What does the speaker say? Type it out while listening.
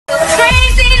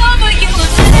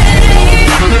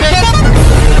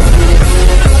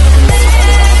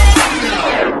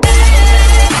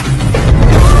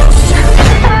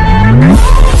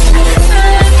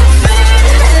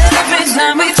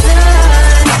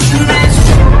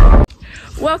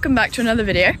welcome back to another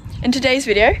video. In today's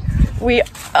video, we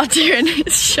are doing,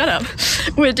 shut up,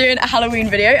 we're doing a Halloween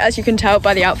video, as you can tell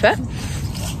by the outfit.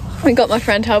 I got my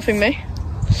friend helping me,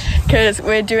 because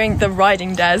we're doing the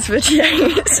riding dares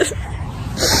videos.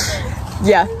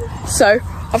 Yeah, so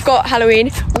I've got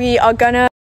Halloween, we are gonna...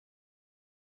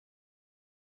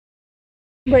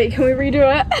 Wait, can we redo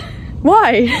it?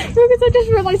 Why? Because I just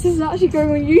realised this is actually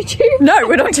going on YouTube. No,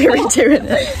 we're not redoing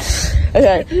it.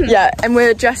 Okay, yeah, and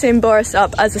we're dressing Boris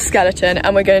up as a skeleton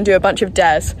and we're going to do a bunch of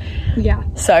dares. Yeah.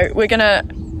 So we're gonna,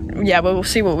 yeah, we'll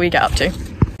see what we get up to.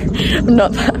 I'm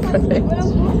not that funny. When I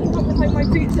was walking up with like my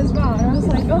boots as well, and I was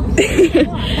like, oh.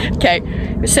 Okay,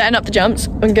 we're setting up the jumps.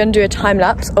 I'm going to do a time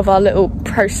lapse of our little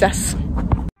process.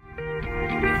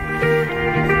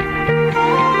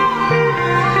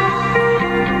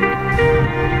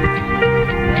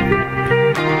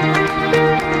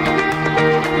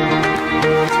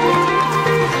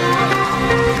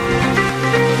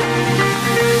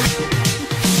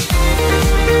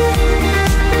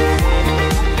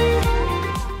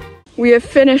 We have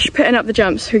finished putting up the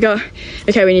jumps. We got,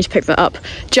 okay, we need to pick that up.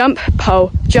 Jump,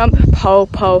 pole, pole,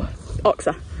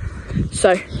 oxer.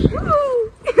 So,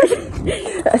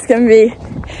 that's gonna be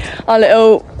our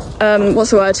little,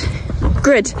 what's the word?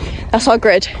 Grid, that's our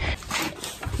grid.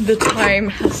 The time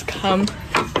has come.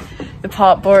 The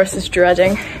part Boris is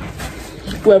dreading,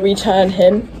 where we turn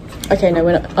him. Okay, no,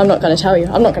 I'm not gonna tell you.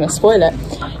 I'm not gonna spoil it.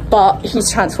 But he's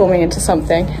transforming into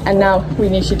something, and now we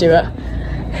need to do it.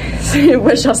 So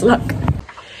wish us luck.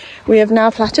 We have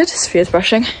now plaited, Sophia's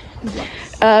brushing.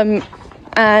 And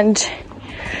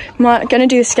we're gonna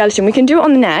do a skeleton. We can do it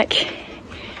on the neck,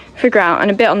 figure out,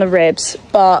 and a bit on the ribs,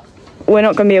 but we're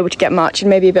not gonna be able to get much, and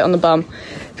maybe a bit on the bum,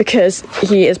 because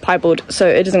he is piebald, so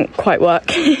it doesn't quite work.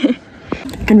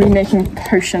 Gonna be making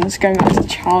potions, going back to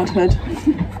childhood.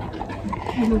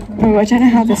 Oh, I don't know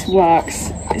how this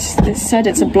works. It said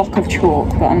it's a block of chalk,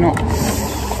 but I'm not.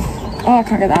 Oh, I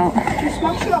can't get that out. Just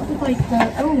smash it up with like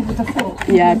with the fork.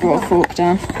 Yeah, I brought a fork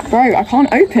down. Bro, I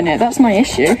can't open it, that's my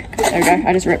issue. There we go,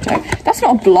 I just ripped it. That's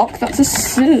not a block, that's a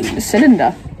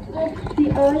cylinder.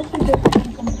 The earth is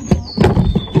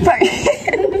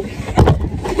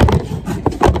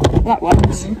That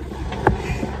works.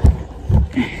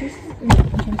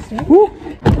 Woo.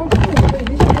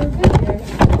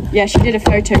 Yeah, she did a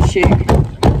photo shoot.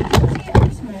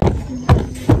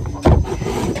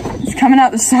 It's coming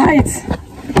out the sides.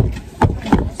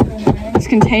 This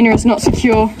container is not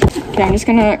secure. Okay, I'm just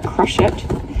gonna crush it.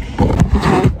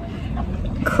 Okay.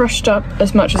 Crushed up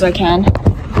as much as I can.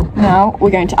 Now we're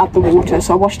going to add the water.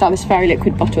 So I washed out this fairy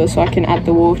liquid bottle so I can add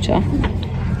the water.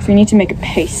 So we need to make a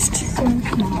paste.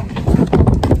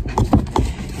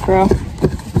 Girl.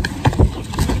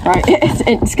 Right,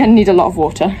 it's gonna need a lot of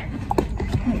water.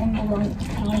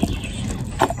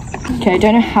 Okay, I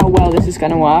don't know how well this is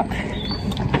gonna work.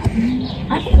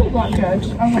 I think it worked good.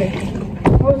 Oh wait.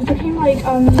 Oh, it's looking like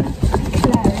clay.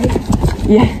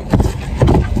 Yeah.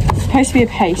 It's supposed to be a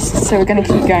paste, so we're gonna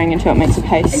keep going until it makes a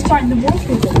paste. It's like the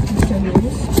water is still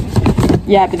use.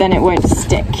 Yeah, but then it won't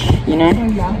stick, you know? Oh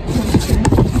yeah.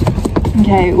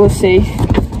 Okay, we'll see.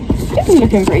 This is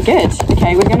looking pretty good.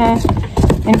 Okay, we're gonna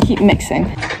keep mixing.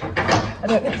 I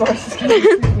don't think Boris is gonna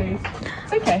do please.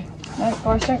 It's okay. No,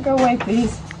 Boris, don't go away,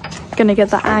 please. Gonna get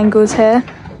the angles here.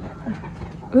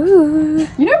 Ooh.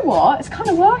 You know what? It's kind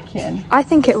of working. I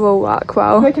think it will work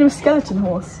well. I'm making a skeleton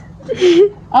horse.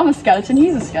 I'm a skeleton,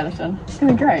 he's a skeleton. It's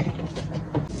gonna be great.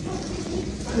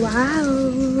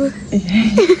 Wow. We've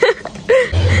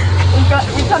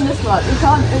done this one. It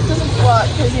doesn't work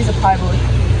because he's a piebald.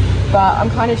 But I'm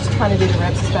kind of just trying to do the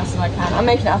ribs as best as I can. I'm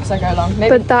making it up as I go along.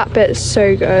 Maybe. But that bit's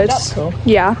so good. That's cool.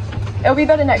 Yeah. It'll be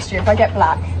better next year if I get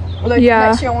black. Although yeah.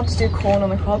 Next year I want to do corn on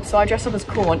the cob, so I dress up as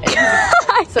corn.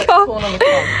 So corn on the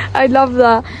cob. I love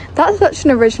that. That's such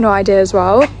an original idea as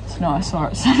well. No, I saw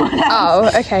it somewhere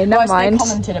else. Oh, okay, never mind. They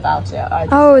commented about it.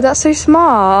 Oh, that's so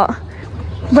smart.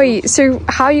 Wait, so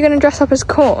how are you going to dress up as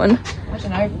corn? I don't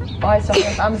know, buy something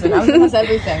off Amazon. Amazon has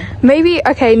everything. Maybe,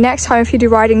 okay, next time if you do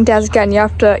riding dares again, you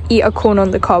have to eat a corn on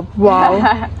the cob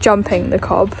while jumping the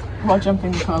cob. While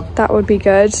jumping the cob. That would be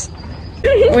good.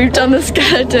 We've done the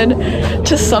skeleton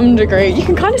to some degree. You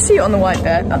can kind of see it on the white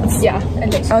there. Yeah,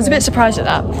 it looks I was a bit surprised at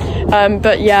that.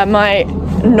 But yeah, my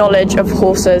knowledge of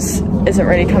horses isn't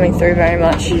really coming through very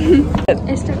much.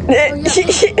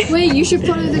 Wait, you should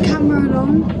follow the camera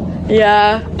along.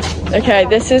 Yeah. Okay,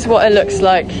 this is what it looks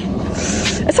like.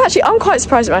 It's actually, I'm quite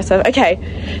surprised at myself. Okay,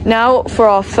 now for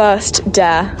our first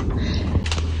dare.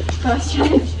 First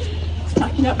challenge.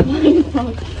 Stacking up my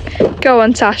frog. Go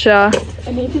on, Tasha.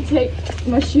 I need to take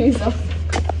my shoes off.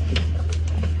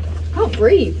 I can't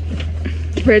breathe.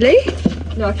 Really?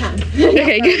 No, I can.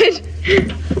 Okay, good.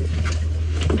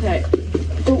 Okay.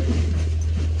 Oh.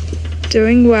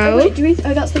 Doing well. Oh, wait,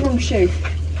 oh, that's the wrong shoe.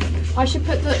 I should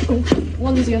put the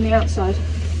onesie on the outside.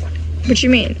 What do you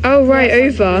mean? Oh, right, Yeah,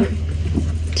 over.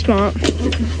 Smart.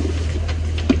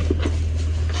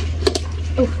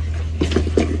 Oh.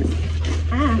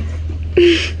 Ah.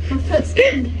 My foot's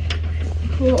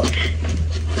caught.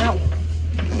 Ow.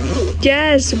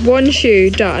 Yes, one shoe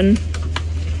done.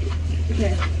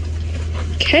 Okay.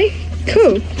 Okay,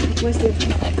 cool. Where's the other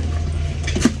one?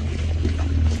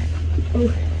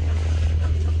 Oh.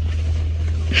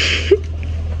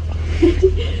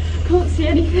 Can't see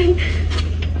anything.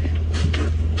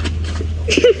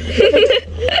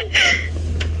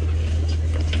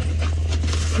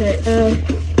 Okay,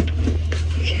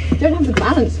 don't have the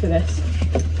balance for this.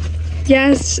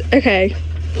 Yes, okay.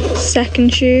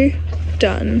 Second shoe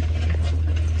done.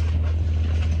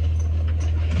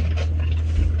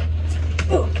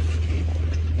 Oh,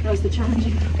 that was the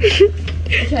challenging.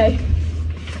 Okay,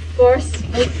 Boris,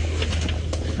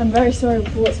 I'm very sorry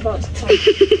for what's about to come.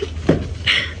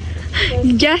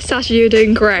 Yes, Sasha, you're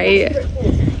doing great.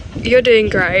 You're doing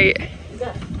great.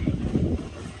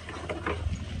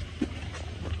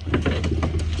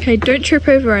 Okay, don't trip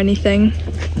over anything.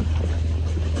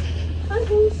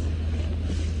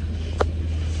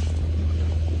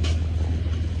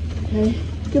 Okay,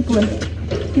 good boy.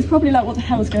 He's probably like, what the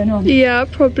hell's going on? Yeah,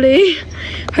 probably.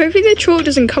 Hopefully the chalk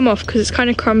doesn't come off because it's kind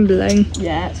of crumbling.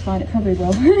 Yeah, it's fine. It probably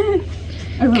will.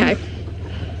 Okay.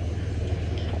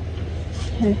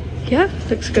 Okay. Yeah,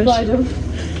 looks good. Bye, Dom.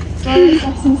 Sorry,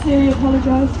 I sincerely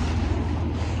apologise.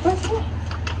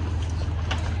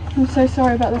 I'm so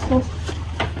sorry about this horse.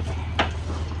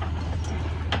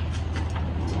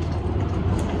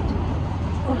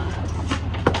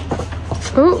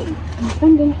 Oh, I'm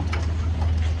bending.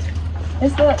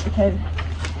 Is that okay? The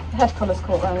head collar's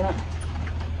caught around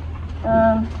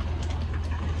that.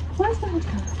 Where's the head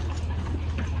collar?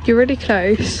 you're really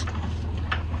close.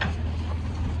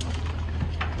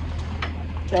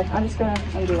 Okay, I'm just gonna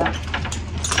undo that.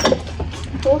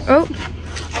 Oh,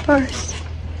 Boris.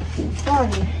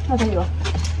 Sorry. Oh, there you are.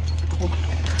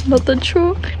 Not the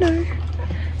chalk, no.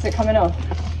 Is it coming off?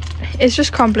 It's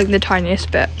just crumbling the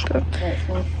tiniest bit, but Yeah, it's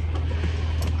fine.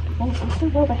 Oh, I'm so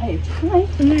well behaved. Hi.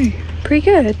 no, pretty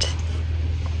good.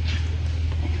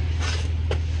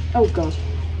 Oh god.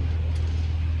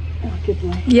 Oh, good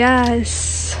boy.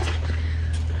 Yes.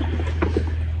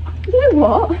 You know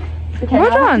what? Okay, Well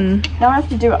now done. Now I have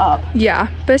to do it up. Yeah,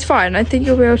 but it's fine. I think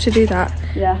you'll be able to do that.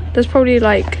 Yeah. There's probably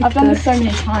like I've done this so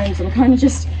many times, I'm kind of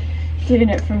just doing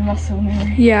it from muscle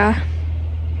memory. Yeah.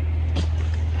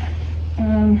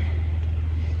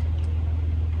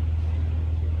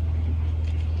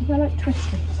 Do I like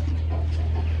twisters?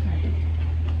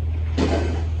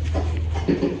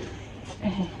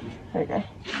 Okay, there we go.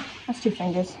 That's 2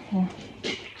 fingers. Yeah.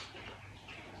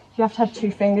 You have to have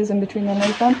 2 fingers in between your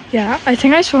nose then. Yeah, I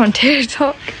think I saw on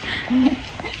TikTok.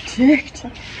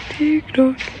 TikTok.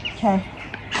 TikTok. Okay.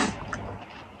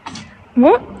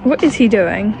 What is he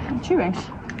doing? I'm chewing.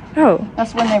 Oh.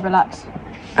 That's when they relax.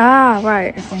 Ah,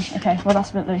 right. Okay, well that's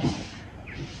a bit loose.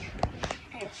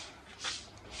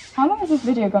 How long has this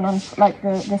video gone on? Like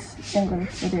this single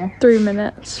video? 3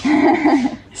 minutes.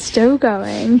 Still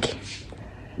going.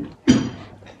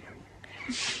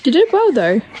 You did well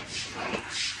though.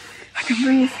 I can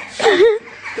breathe.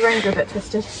 The reins are a bit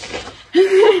twisted.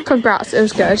 Congrats, it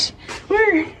was good.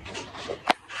 Woo!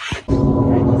 He's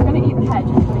gonna eat the hedge,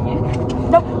 isn't he?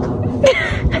 Nope.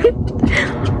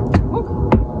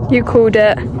 You called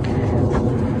it.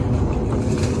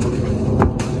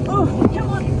 Oh, come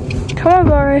on. Come on,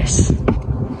 Boris.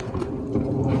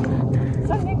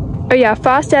 Something. Oh yeah,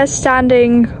 fast as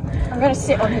standing. I'm gonna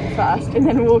sit on him first and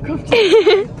then walk off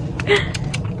to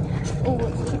Oh,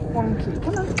 it's a bit wonky.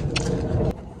 Come on.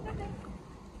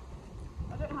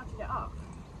 I don't know how to get up.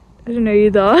 I don't know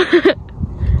either.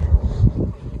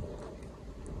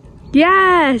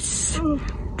 Yes! Ooh,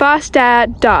 Fast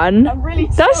dad done. I'm really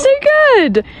That's so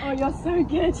good! Oh, you're so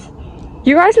good.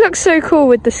 You guys look so cool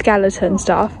with the skeleton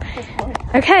stuff.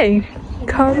 Okay,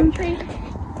 come. Treat.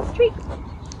 Treat.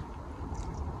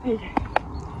 There you go.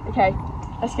 Okay,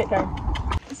 let's get going.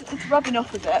 It's rubbing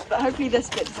off a bit, but hopefully this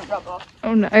bit doesn't rub off.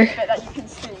 Oh no. The bit that you can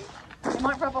see. It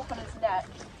might rub off on his neck.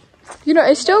 You know,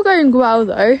 it's still going well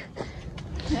though.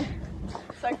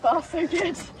 So far, so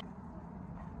good.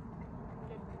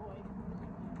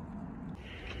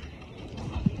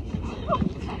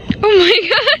 Oh my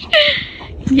god!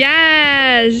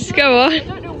 Yes! Go on. I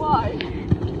don't know why.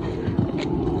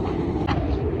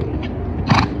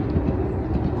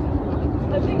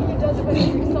 I think he does it when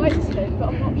he's excited. him, but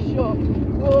I'm not sure.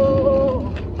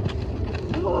 Whoa.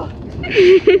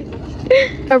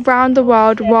 Around the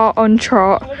world while on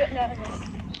trot. I'm a bit nervous.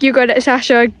 You got it,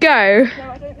 Sasha. Go. No,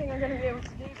 I don't think I'm going to be able to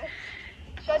do this.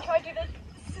 Should I try to do the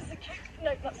scissor kick?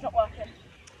 No, that's not working.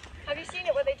 Have you seen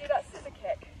it where they do that scissor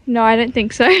kick? No, I don't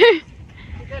think so. You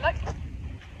go like...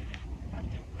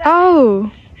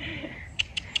 Oh.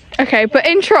 Okay, but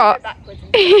in trot. Backwards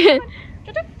and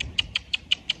get up.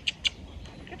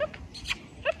 Get up.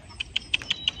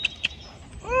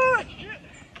 Oh,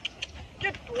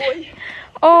 good boy.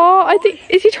 Oh, I think,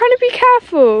 is he trying to be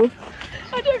careful?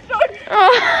 I don't know.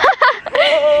 Oh.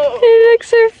 Oh. He looks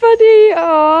so funny.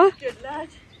 Oh. Good lad.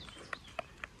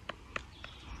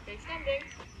 Stay standing.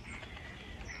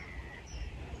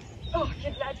 Oh,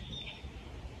 good lad.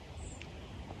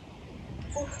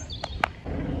 Oh.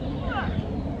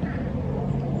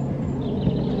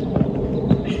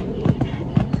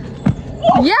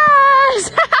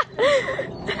 Yes!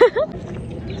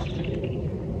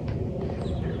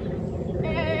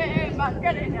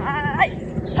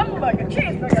 Hamburger,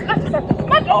 cheeseburger, lettuce and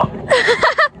tomato.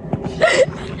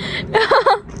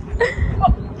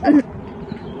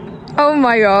 Oh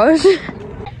my gosh.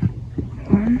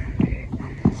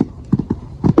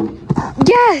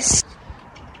 Yes!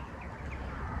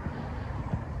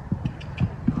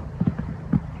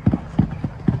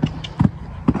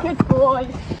 Good boy.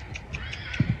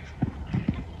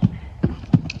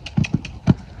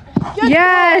 Good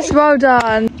Yes, boy. well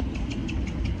done.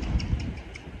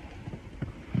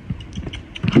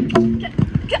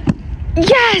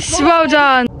 Yes, well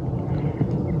done.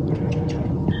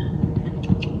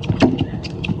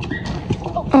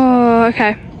 Oh,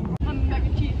 okay. Hamburger,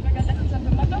 cheeseburger, lettuce and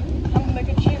tomato.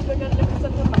 Hamburger, cheeseburger, lettuce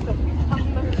and tomato.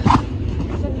 Hamburger,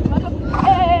 cheeseburger, and tomato.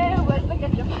 Hey, where's the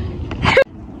ketchup?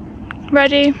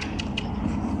 Ready?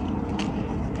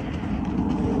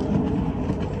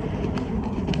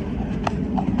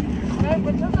 No,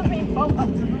 but doesn't mean both up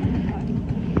to the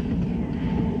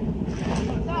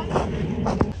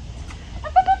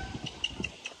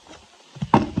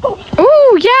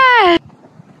Oh, yeah.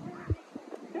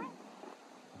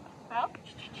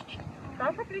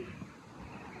 Perfectly.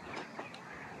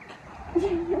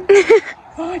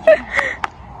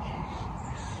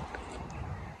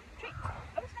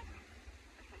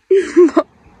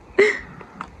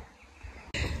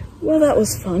 Well, that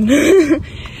was fun.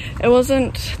 It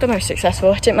wasn't the most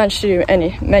successful. I didn't manage to do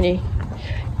many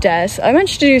dares. I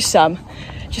managed to do some,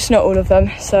 just not all of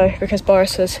them. So because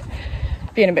Boris was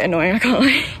being a bit annoying, I can't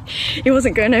lie. He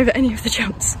wasn't going over any of the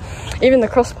jumps. Even the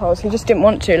cross poles, he just didn't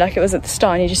want to. Like, it was at the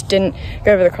start and he just didn't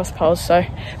go over the cross poles. So,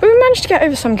 but we managed to get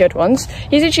over some good ones.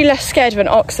 He's actually less scared of an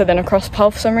oxer than a cross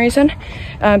pole for some reason.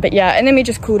 But yeah, and then we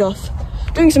just cooled off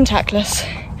doing some tackless.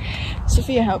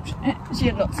 Sophia helped. She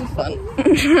had lots of fun.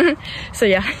 So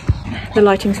yeah, the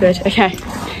lighting's good. Okay,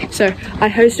 so I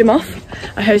hosed him off.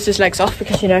 I hosed his legs off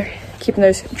because, you know, keeping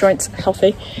those joints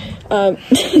healthy.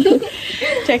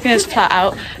 Taking his plat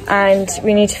out, and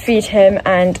we need to feed him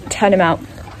and turn him out.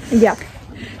 Yeah.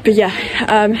 But yeah,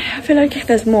 I feel like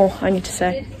there's more I need to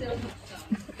say.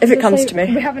 If it comes to me.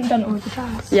 We haven't done all the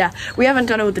dares. Yeah, we haven't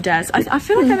done all the dares. I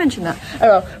feel like I mentioned that. Oh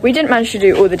well, we didn't manage to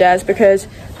do all the dares because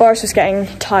Boris was getting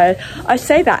tired. I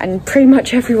say that in pretty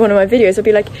much every one of my videos. I'll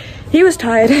be like, he was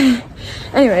tired.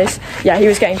 Anyways, yeah, he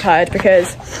was getting tired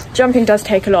because jumping does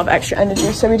take a lot of extra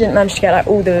energy, so we didn't manage to get like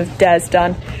all the dares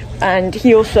done. And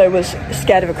he also was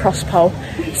scared of a cross pole,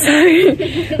 so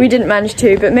we didn't manage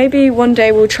to. But maybe one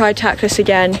day we'll try tackless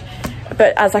again,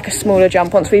 but as like a smaller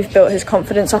jump once we've built his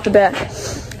confidence up a bit.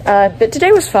 But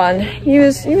today was fun. He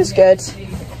was good.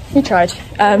 He tried.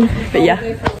 But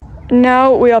yeah.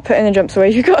 Now we are putting the jumps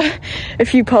away. You've got a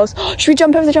few poles. Should we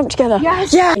jump over the jump together?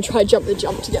 Yes. Yeah. And try jump the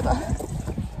jump together.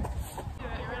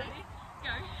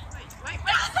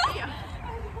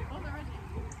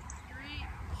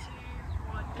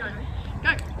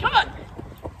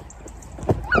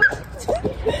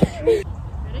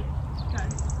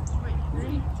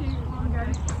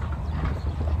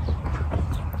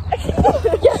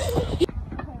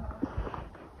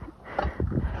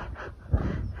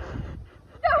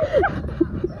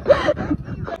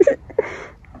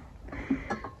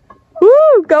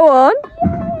 Woo, go on.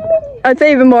 I'd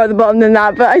say even more at the bottom than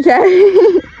that, but okay.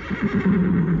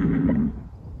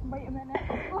 Wait a minute.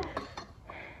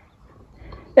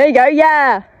 There you go,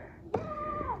 yeah.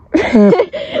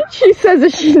 She says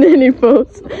that she nearly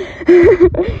falls.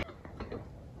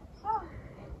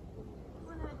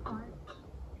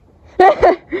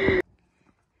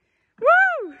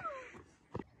 Woo!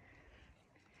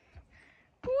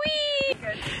 Whee!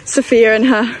 Sophia and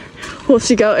her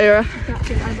horsey girl era.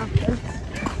 Exactly, I love this.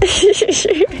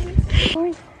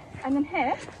 And then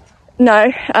here?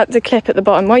 No, at the clip at the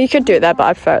bottom. Well, you could do it there, but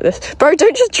I prefer this. Bro,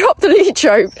 don't just drop the lead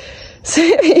rope. So,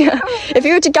 yeah. If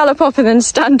you were to gallop up and then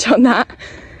stand on that.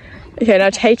 Okay, now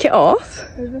take it off.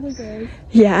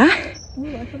 Yeah.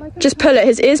 Just pull it.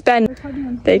 His ears bend.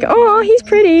 There you go. Oh, he's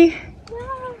pretty.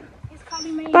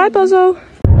 Bye, Bozzle.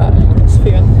 It's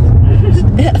Fiona.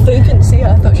 I thought you couldn't see her.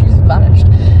 I thought she just vanished.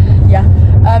 Yeah.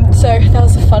 So that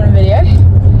was a fun video.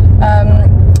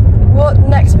 What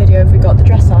next video have we got? The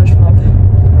dressage vlog.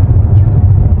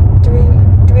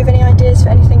 Do we have any ideas for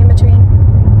anything in between?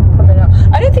 Probably not.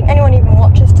 I don't think anyone even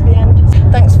watches to the end.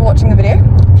 Thanks for watching the video.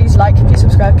 Please like, please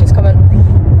subscribe, please comment.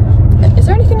 Is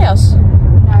there anything else?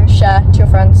 No. Share to your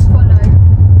friends. Follow.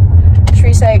 Should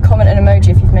we say comment an emoji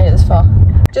if you've made it this far?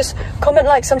 Just comment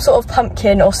like some sort of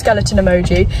pumpkin or skeleton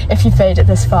emoji if you've made it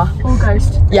this far. Or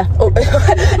ghost. Yeah, or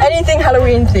anything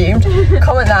Halloween themed.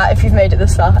 Comment that if you've made it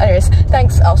this far. Anyways,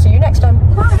 thanks. I'll see you next time.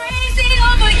 Bye.